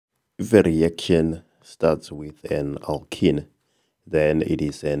If a reaction starts with an alkene, then it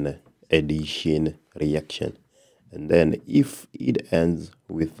is an addition reaction. And then if it ends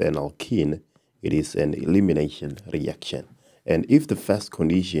with an alkene, it is an elimination reaction. And if the first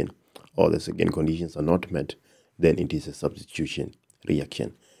condition or the second conditions are not met, then it is a substitution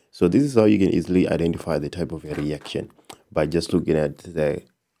reaction. So this is how you can easily identify the type of a reaction by just looking at the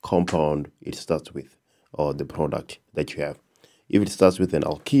compound it starts with or the product that you have. If it starts with an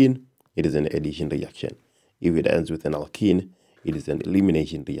alkene, it is an addition reaction. If it ends with an alkene, it is an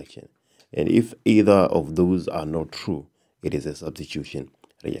elimination reaction. And if either of those are not true, it is a substitution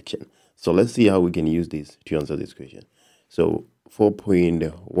reaction. So let's see how we can use this to answer this question. So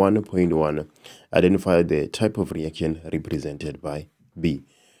 4.1.1, identify the type of reaction represented by B.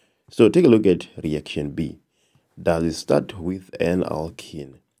 So take a look at reaction B. Does it start with an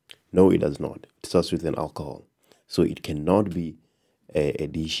alkene? No, it does not. It starts with an alcohol. So it cannot be an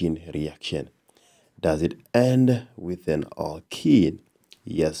addition reaction. Does it end with an alkene?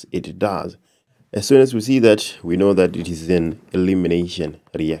 Yes, it does. As soon as we see that, we know that it is an elimination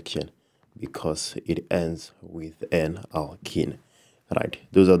reaction because it ends with an alkene. Right,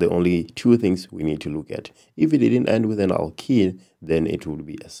 those are the only two things we need to look at. If it didn't end with an alkene, then it would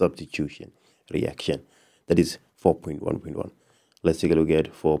be a substitution reaction. That is 4.1.1. Let's take a look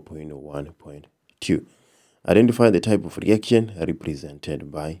at 4.1.2. Identify the type of reaction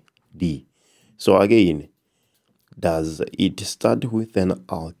represented by D. So again, does it start with an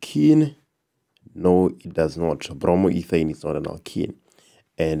alkene? No, it does not. Bromoethane is not an alkene.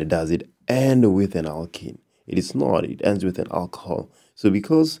 And does it end with an alkene? It is not. It ends with an alcohol. So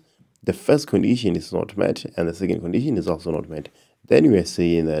because the first condition is not met and the second condition is also not met, then we are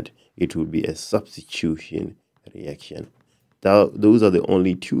saying that it would be a substitution reaction. Those are the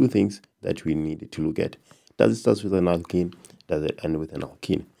only two things that we need to look at. Does it start with an alkene? Does it end with an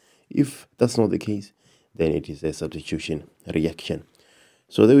alkene? If that's not the case, then it is a substitution reaction.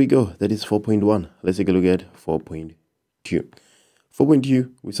 So there we go. That is 4.1. Let's take a look at 4.2.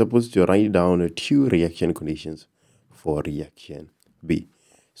 4.2, we're supposed to write down two reaction conditions for reaction B.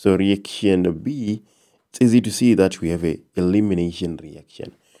 So reaction B, it's easy to see that we have a elimination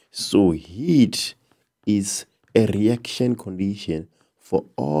reaction. So heat is a reaction condition for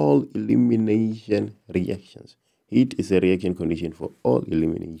all elimination reactions. Heat is a reaction condition for all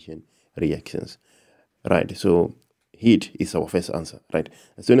elimination reactions. Right, so heat is our first answer, right?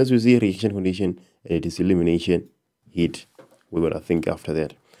 As soon as we see a reaction condition and it is elimination, heat, we're going to think after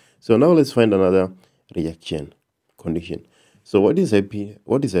that. So now let's find another reaction condition. So what is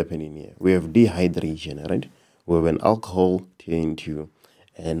happening here? We have dehydration, right? We have an alcohol turning to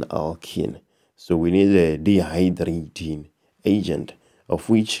an alkene. So we need a dehydrating agent, of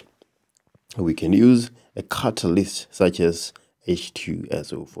which we can use a catalyst such as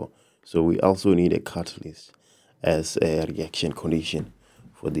H2SO4. So we also need a catalyst as a reaction condition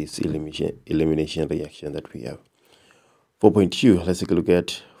for this elimination reaction that we have. 4.2, let's take a look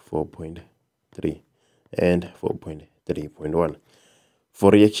at 4.3 and 4.3.1.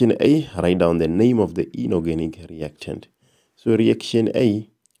 For reaction A, write down the name of the inorganic reactant. So reaction A,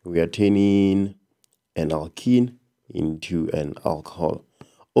 we are turning an alkene into an alcohol.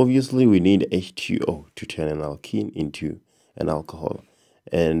 Obviously, we need H2O to turn an alkene into an alcohol.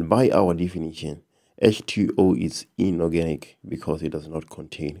 And by our definition, H2O is inorganic because it does not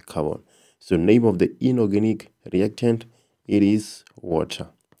contain carbon. So name of the inorganic reactant, it is water,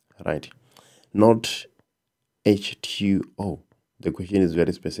 right? Not H2O. The question is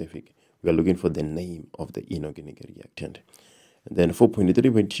very specific. We are looking for the name of the inorganic reactant. And then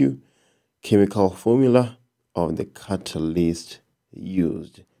 4.3.2, chemical formula of the catalyst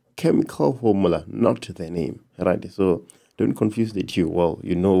used. Chemical formula, not the name, right? So don't confuse the two. Well,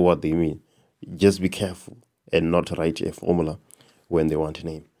 you know what they mean. Just be careful and not write a formula when they want a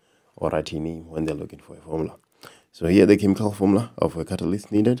name, or write a name when they're looking for a formula. So here the chemical formula of a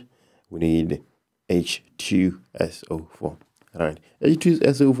catalyst needed. We need H2SO4. Right.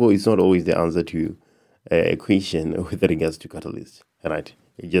 H2SO4 is not always the answer to a question with regards to catalyst. Right.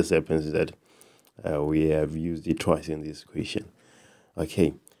 It just happens that we have used it twice in this question.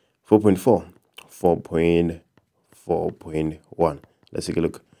 Okay. 4.4. 4.4.1. Let's take a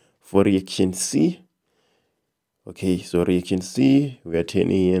look. For reaction C. Okay. So reaction C, we are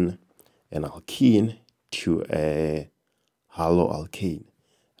turning in an alkene to a haloalkane.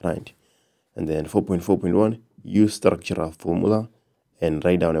 Right. And then 4.4.1, use structural formula and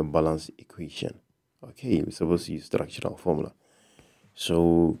write down a balanced equation. Okay, we're supposed to use structural formula.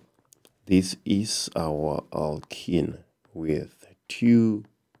 So this is our alkene with 2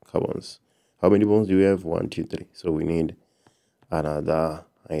 carbons. How many bonds do we have? 1, 2, 3. So we need another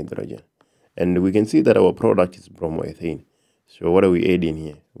hydrogen. And we can see that our product is bromoethane. So what are we adding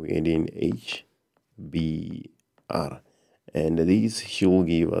here? We adding HBr, and this should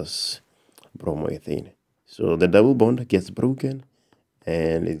give us bromoethane. So the double bond gets broken,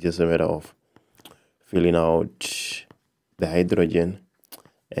 and it's just a matter of filling out the hydrogen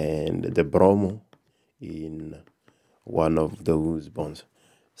and the bromo in one of those bonds.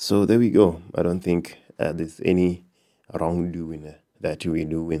 So there we go. I don't think there's any wrongdoing that we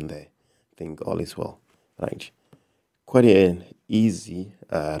do in there. I think all is well, right? Quite an easy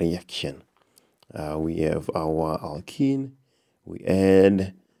reaction. We have our alkene, we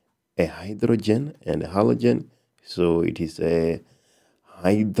add a hydrogen and a halogen, so it is a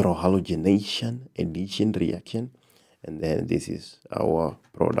hydrohalogenation addition reaction, and then this is our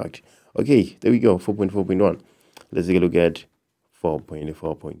product. Okay, there we go. 4.4.1. Let's take a look at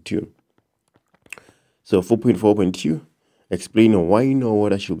 4.4.2. So 4.4.2, explain why no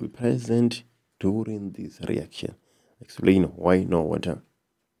water should be present during this reaction. Explain why no water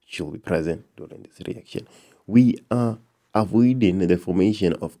should be present during this reaction. We are avoiding the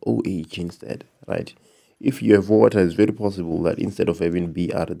formation of OH instead, right? If you have water, it's very possible that instead of having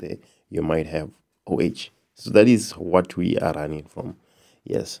Br there, you might have OH. So that is what we are running from.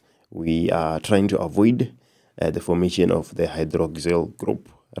 Yes, we are trying to avoid the formation of the hydroxyl group,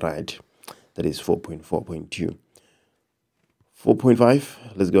 right? That is 4.4.2. 4.5,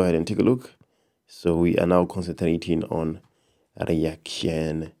 let's go ahead and take a look. So we are now concentrating on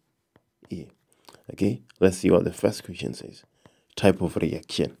reaction E. Okay, let's see what the first question says. Type of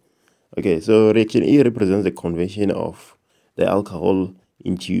reaction. Okay, so reaction E represents the conversion of the alcohol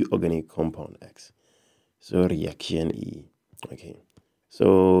into organic compound X. So reaction E. Okay,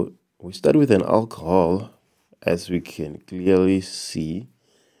 so we start with an alcohol, as we can clearly see,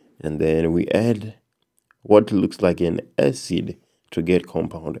 and then we add what looks like an acid to get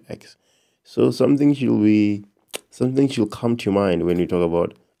compound X. So something should come to mind when we talk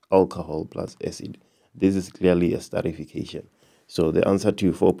about alcohol plus acid. This is clearly a esterification. So the answer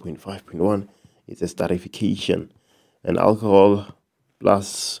to 4.5.1 is esterification. An alcohol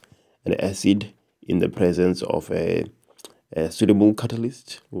plus an acid in the presence of a suitable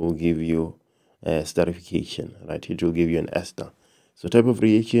catalyst will give you esterification, right? It will give you an ester. So type of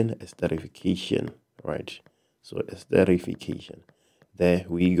reaction, esterification, right? So esterification. There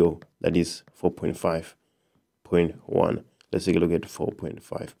we go. That is 4.5.1. Let's take a look at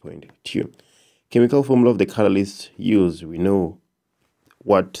 4.5.2. Chemical formula of the catalyst used. We know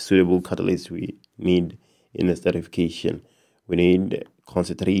what suitable catalyst we need in esterification. We need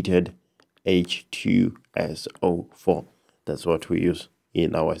concentrated H2SO4. That's what we use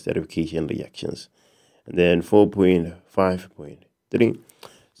in our esterification reactions. And then 4.5.3,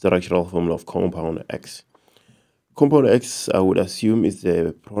 structural formula of compound X. Compound X, I would assume, is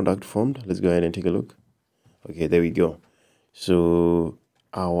the product formed. Let's go ahead and take a look. Okay, there we go. So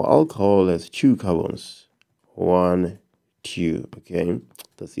our alcohol has 2 carbons. 1, 2. Okay,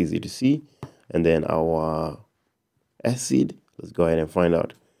 that's easy to see. And then our acid, let's go ahead and find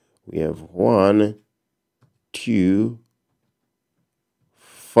out. We have 1, 2,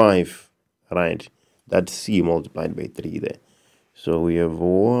 5, right? That's C multiplied by 3 there. So we have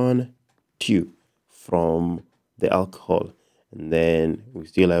 1, 2 from the alcohol, and then we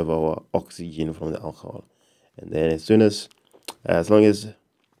still have our oxygen from the alcohol. And then as long as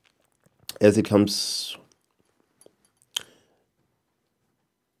it comes,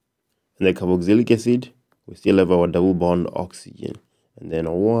 and the carboxylic acid, we still have our double bond oxygen. And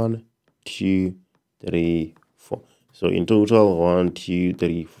then 1, 2, 3, 4. So in total, 1, 2,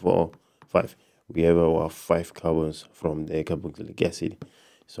 3, 4, 5. We have our 5 carbons from the carboxylic acid.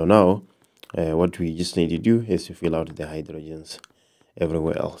 So now, what we just need to do is to fill out the hydrogens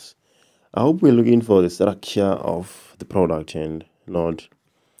everywhere else. I hope we're looking for the structure of the product and not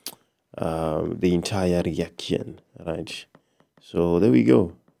the entire reaction, right? So there we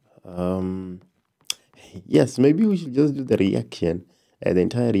go. Yes, maybe we should just do the reaction, the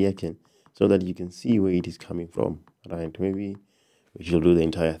entire reaction, so that you can see where it is coming from, right? Maybe we should do the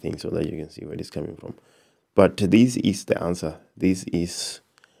entire thing so that you can see where it is coming from. But this is the answer. This is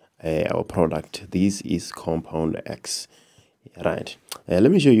our product. This is compound X, right? Let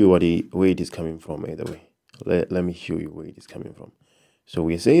me show you where it is coming from. Either way, let me show you where it is coming from. So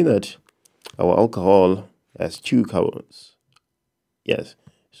we're saying that our alcohol has 2 carbons. Yes,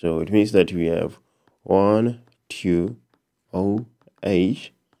 so it means that we have 1, 2,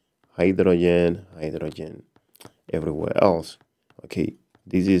 OH, hydrogen, hydrogen everywhere else. Okay,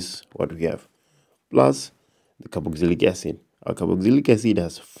 this is what we have, plus the carboxylic acid. Our carboxylic acid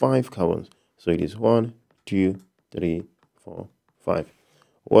has 5 carbons, so it is 1, 2, 3, 4, 5.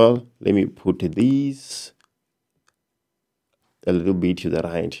 Well, let me put these a little bit to the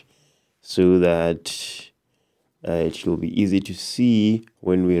right so that it will be easy to see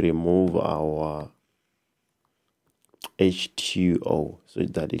when we remove our H2O, so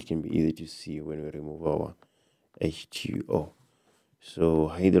that it can be easy to see when we remove our H2O. So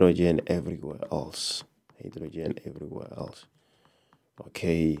hydrogen everywhere else. Hydrogen everywhere else.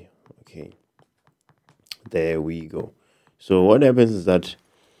 Okay. There we go. So what happens is that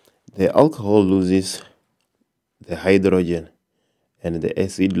the alcohol loses the hydrogen and the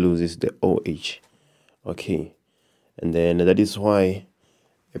acid loses the OH. Okay. And then that is why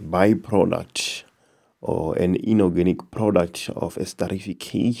a byproduct or an inorganic product of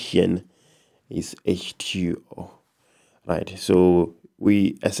esterification is H2O. Right, so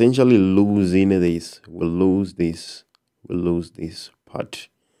we essentially losing this, we'll lose this part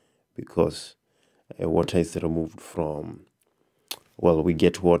because water is removed from, well, we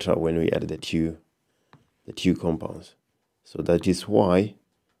get water when we add the two compounds. So that is why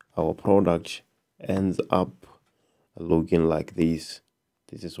our product ends up looking like this.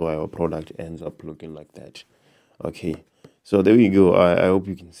 This is why our product ends up looking like that. Okay, so there we go. I hope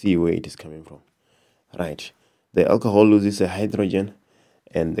you can see where it is coming from. Right, the alcohol loses a hydrogen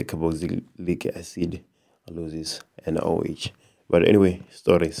and the carboxylic acid loses an OH. But anyway,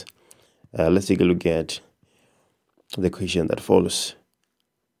 stories. Let's take a look at the question that follows.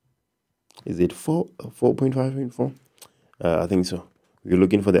 Is it 4.5.4? I think so. We're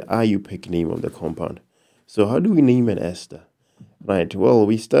looking for the IUPAC name of the compound. So how do we name an ester? Right, well,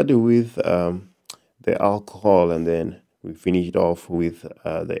 we started with the alcohol and then we finished off with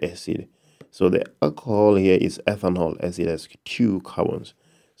the acid. So the alcohol here is ethanol, as it has 2 carbons.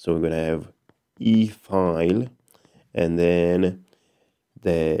 So we're going to have ethyl, and then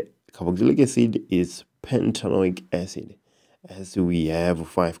the carboxylic acid is pentanoic acid, as we have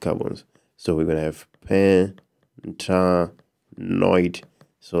 5 carbons. So we're going to have pentanoid.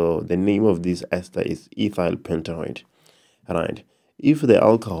 So the name of this ester is ethyl pentanoid. Right. If the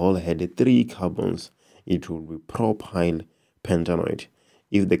alcohol had 3 carbons, it would be propyl pentanoid.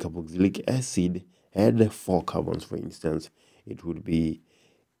 If the carboxylic acid had 4 carbons, for instance, it would be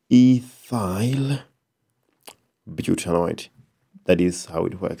ethyl butanoid. That is how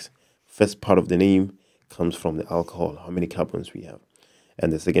it works. First part of the name comes from the alcohol, how many carbons we have,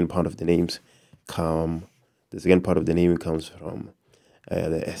 and the second part of the name comes from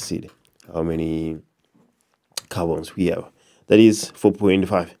the acid, how many carbons we have. That is 4.5,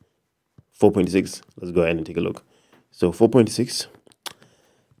 4.6. Let's go ahead and take a look. So 4.6.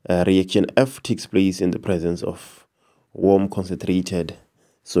 Reaction F takes place in the presence of warm concentrated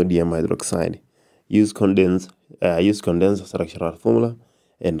sodium hydroxide. Use condensed structural formula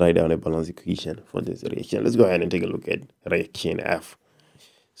and write down a balance equation for this reaction. Let's go ahead and take a look at reaction F.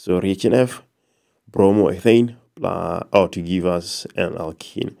 So reaction F, bromoethane to give us an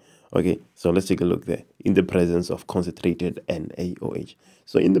alkene. Okay, so let's take a look there. In the presence of concentrated NaOH.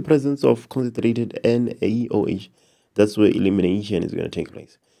 So in the presence of concentrated NaOH, that's where elimination is going to take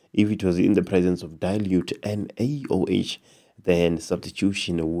place. If it was in the presence of dilute NaOH, then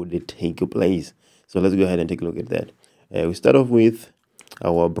substitution would take place. So let's go ahead and take a look at that. We start off with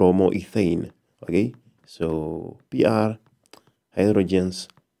our bromoethane. Okay, so Br, hydrogens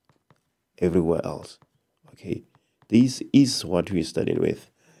everywhere else. Okay, this is what we're starting with.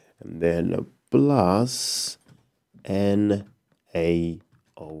 And then plus NaOH.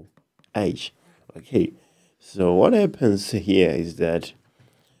 Okay, so what happens here is that,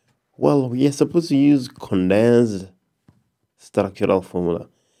 well, we are supposed to use condensed structural formula,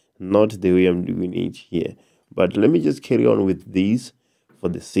 not the way I'm doing it here. But let me just carry on with this for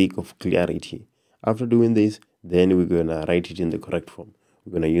the sake of clarity. After doing this, then we're going to write it in the correct form.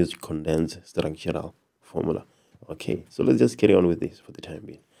 We're going to use condensed structural formula. Okay, so let's just carry on with this for the time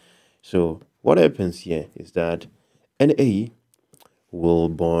being. So what happens here is that Na will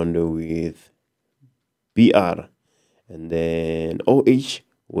bond with Br, and then OH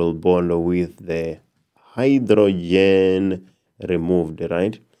will bond with the hydrogen removed,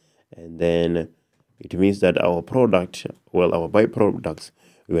 right? And then it means that our product, well, our byproducts,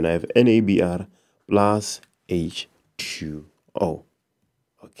 we're going to have NaBr plus H2O.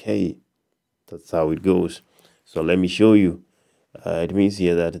 Okay, that's how it goes. So let me show you. It means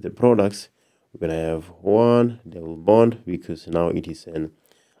here that the products, we're going to have one double bond because now it is an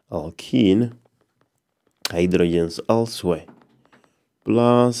alkene, hydrogens elsewhere,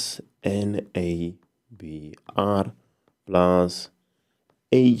 plus NaBr plus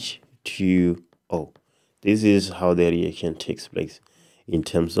H2O. This is how the reaction takes place in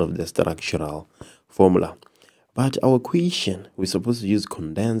terms of the structural formula. But our equation, we're supposed to use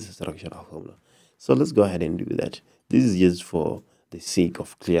condensed structural formula. So let's go ahead and do that. This is just for the sake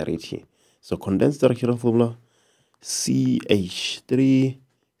of clarity. So condensed structural formula, CH3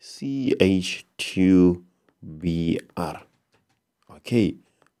 CH2Br, okay,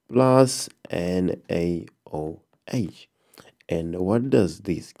 plus NaOH. And what does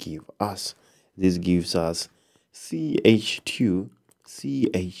this give us? This gives us CH2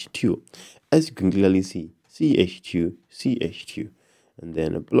 CH2. As you can clearly see, CH2 CH2, and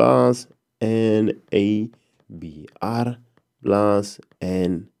then plus NaBr plus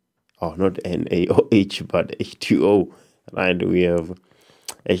not NaOH, but H2O, right? We have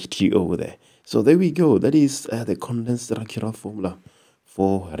H2O there. So there we go. That is the condensed structural formula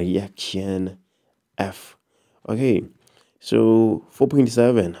for reaction F. Okay, so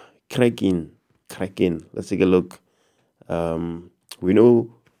 4.7, cracking. Let's take a look. We know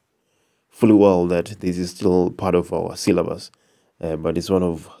fully well that this is still part of our syllabus, but it's one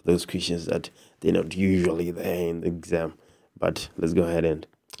of those questions that they're not usually there in the exam. But let's go ahead and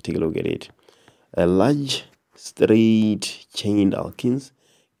take a look at it. A large straight chained alkenes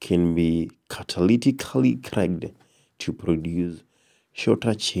can be catalytically cracked to produce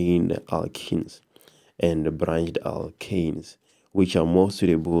shorter chained alkenes and branched alkanes, which are more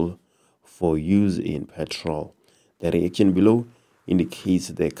suitable for use in petrol. The reaction below indicates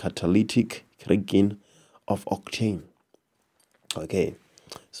the catalytic cracking of octane. Okay,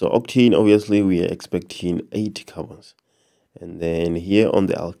 so octane, obviously we are expecting 8 carbons, and then here on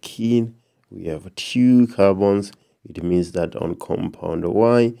the alkene we have 2 carbons. It means that on compound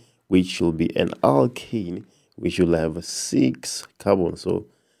Y, which should be an alkane, we should have 6 carbons, so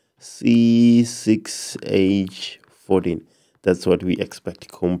C6H14. That's what we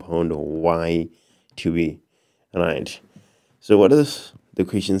expect compound Y to be, right? So what does the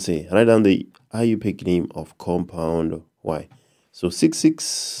question say? Write down the IUPAC name of compound Y. So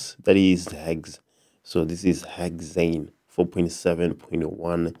 6,6, that is hex. So this is hexane.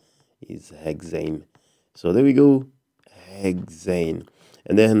 4.7.1 is hexane. So there we go, hexane.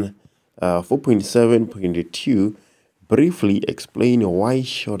 And then 4.7.2, briefly explain why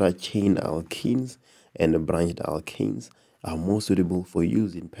shorter chain alkenes and branched alkanes are more suitable for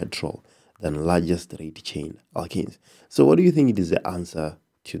use in petrol than larger straight chain alkenes. So what do you think it is the answer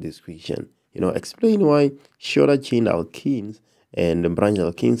to this question? Explain why shorter chain alkenes and branched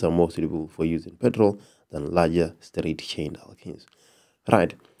alkanes are more suitable for use in petrol than larger straight chain alkenes.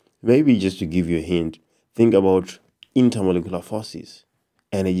 Right, maybe just to give you a hint, think about intermolecular forces,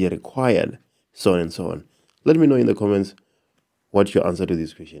 energy required, so on and so on. Let me know in the comments what your answer to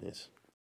this question is.